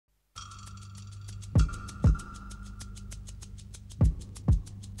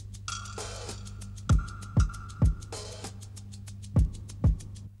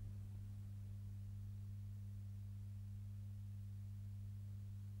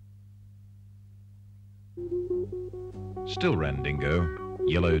Still ran Dingo,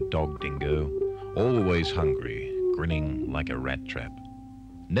 yellow dog Dingo, always hungry, grinning like a rat trap.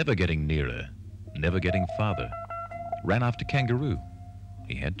 Never getting nearer, never getting farther. Ran after kangaroo.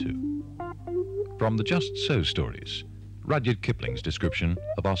 He had to. From the Just So stories, Rudyard Kipling's description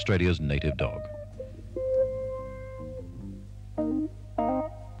of Australia's native dog.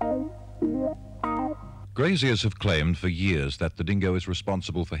 Graziers have claimed for years that the dingo is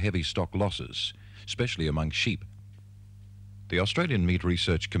responsible for heavy stock losses, especially among sheep. The Australian Meat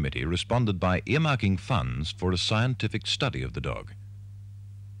Research Committee responded by earmarking funds for a scientific study of the dog.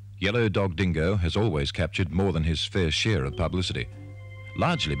 Yellow dog Dingo has always captured more than his fair share of publicity,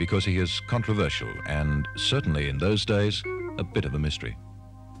 largely because he is controversial and, certainly in those days, a bit of a mystery.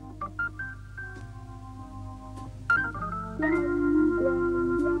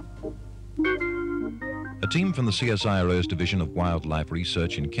 A team from the CSIRO's Division of Wildlife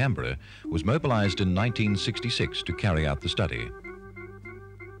Research in Canberra was mobilised in 1966 to carry out the study.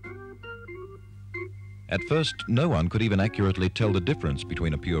 At first, no one could even accurately tell the difference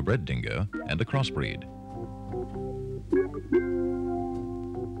between a purebred dingo and a crossbreed.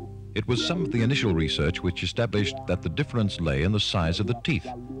 It was some of the initial research which established that the difference lay in the size of the teeth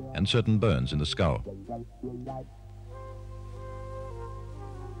and certain bones in the skull.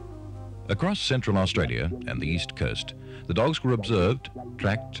 Across Central Australia and the East Coast, the dogs were observed,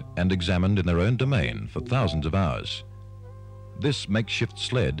 tracked and examined in their own domain for thousands of hours. This makeshift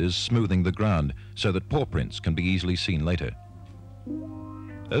sled is smoothing the ground so that paw prints can be easily seen later.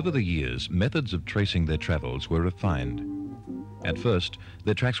 Over the years, methods of tracing their travels were refined. At first,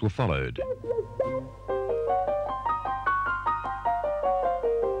 their tracks were followed.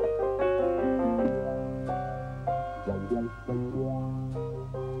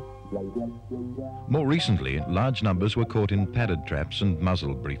 More recently, large numbers were caught in padded traps and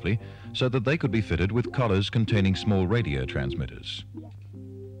muzzled briefly so that they could be fitted with collars containing small radio transmitters.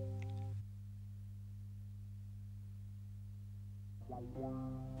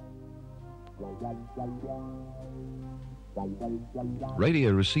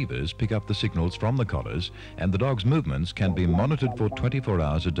 Radio receivers pick up the signals from the collars, and the dog's movements can be monitored for 24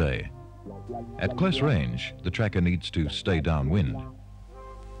 hours a day. At close range, the tracker needs to stay downwind.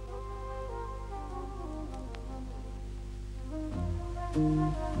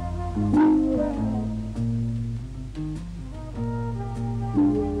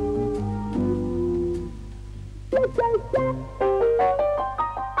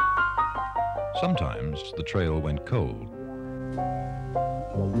 Sometimes the trail went cold.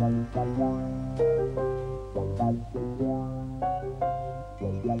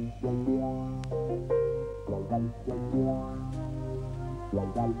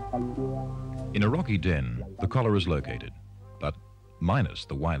 In a rocky den, the collar is located, but minus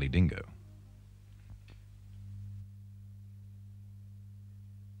the wily dingo.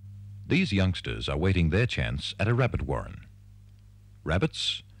 These youngsters are waiting their chance at a rabbit warren.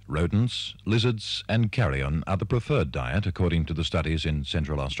 Rabbits, rodents, lizards and carrion are the preferred diet according to the studies in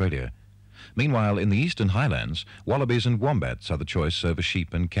Central Australia. Meanwhile, in the eastern highlands, wallabies and wombats are the choice over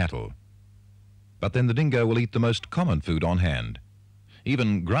sheep and cattle. But then the dingo will eat the most common food on hand,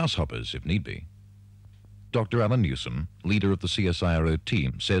 even grasshoppers if need be. Dr. Alan Newsom, leader of the CSIRO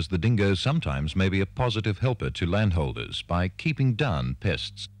team, says the dingo sometimes may be a positive helper to landholders by keeping down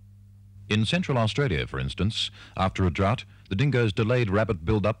pests. In Central Australia, for instance, after a drought, the dingoes delayed rabbit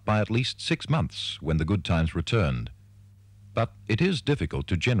build-up by at least 6 months when the good times returned. But it is difficult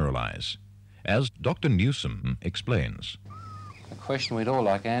to generalize, as Dr. Newsom explains. The question we'd all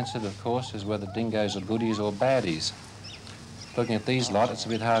like answered, of course, is whether dingoes are goodies or baddies. Looking at these lot, it's a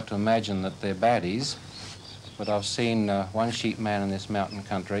bit hard to imagine that they're baddies, but I've seen one sheep man in this mountain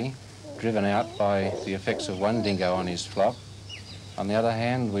country driven out by the effects of one dingo on his flock. On the other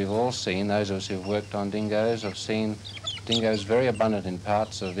hand, we've all seen, those of us who've worked on dingoes, have seen dingoes very abundant in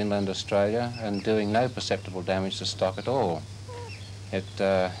parts of inland Australia and doing no perceptible damage to stock at all. It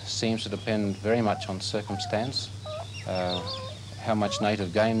seems to depend very much on circumstance, how much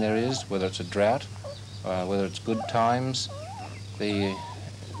native game there is, whether it's a drought, whether it's good times. The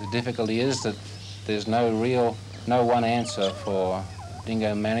difficulty is that there's no one answer for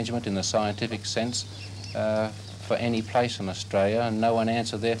dingo management in the scientific sense for any place in Australia, and no one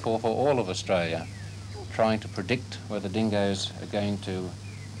answer therefore for all of Australia. Trying to predict whether dingoes are going to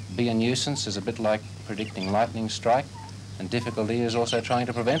be a nuisance is a bit like predicting lightning strike, and difficulty is also trying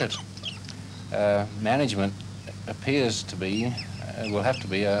to prevent it. Management appears to be, will have to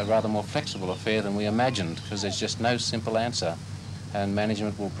be a rather more flexible affair than we imagined, because there's just no simple answer, and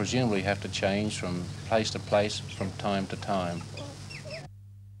management will presumably have to change from place to place from time to time.